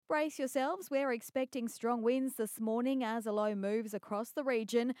Brace yourselves. We're expecting strong winds this morning as a low moves across the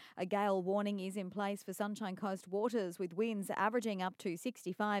region. A gale warning is in place for Sunshine Coast waters, with winds averaging up to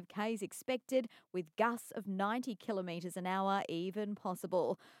 65 k's expected, with gusts of 90 kilometres an hour even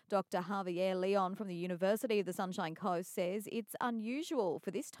possible. Dr. Javier Leon from the University of the Sunshine Coast says it's unusual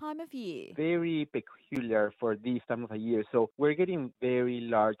for this time of year. Very peculiar for this time of the year. So we're getting very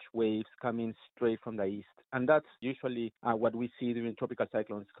large waves coming straight from the east. And that's usually what we see during tropical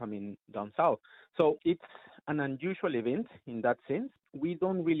cyclones coming down south. So it's an unusual event in that sense. We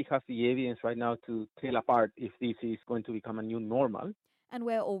don't really have the evidence right now to tell apart if this is going to become a new normal. And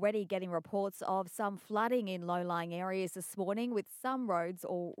we're already getting reports of some flooding in low-lying areas this morning, with some roads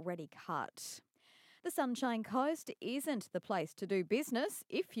already cut. The Sunshine Coast isn't the place to do business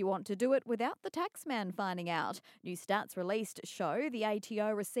if you want to do it without the taxman finding out. New stats released show the ATO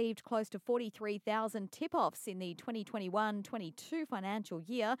received close to 43,000 tip-offs in the 2021-22 financial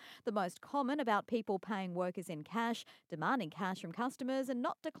year, the most common about people paying workers in cash, demanding cash from customers and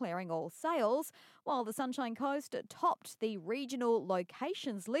not declaring all sales, while the Sunshine Coast topped the regional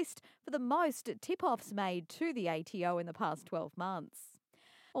locations list for the most tip-offs made to the ATO in the past 12 months.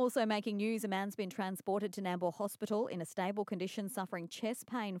 Also making news, a man's been transported to Nambour Hospital in a stable condition, suffering chest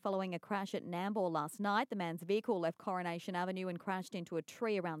pain following a crash at Nambour last night. The man's vehicle left Coronation Avenue and crashed into a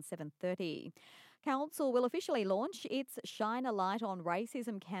tree around 7:30. Council will officially launch its Shine a Light on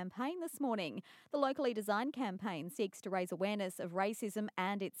Racism campaign this morning. The locally designed campaign seeks to raise awareness of racism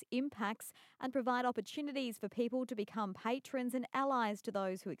and its impacts and provide opportunities for people to become patrons and allies to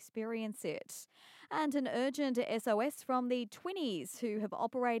those who experience it. And an urgent SOS from the Twinnies, who have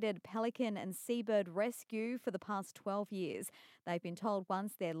operated pelican and seabird rescue for the past 12 years. They've been told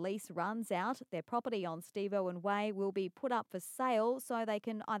once their lease runs out, their property on Steve Owen Way will be put up for sale so they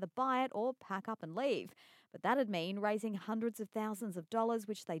can either buy it or pack up and leave. But that'd mean raising hundreds of thousands of dollars,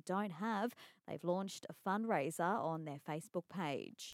 which they don't have. They've launched a fundraiser on their Facebook page.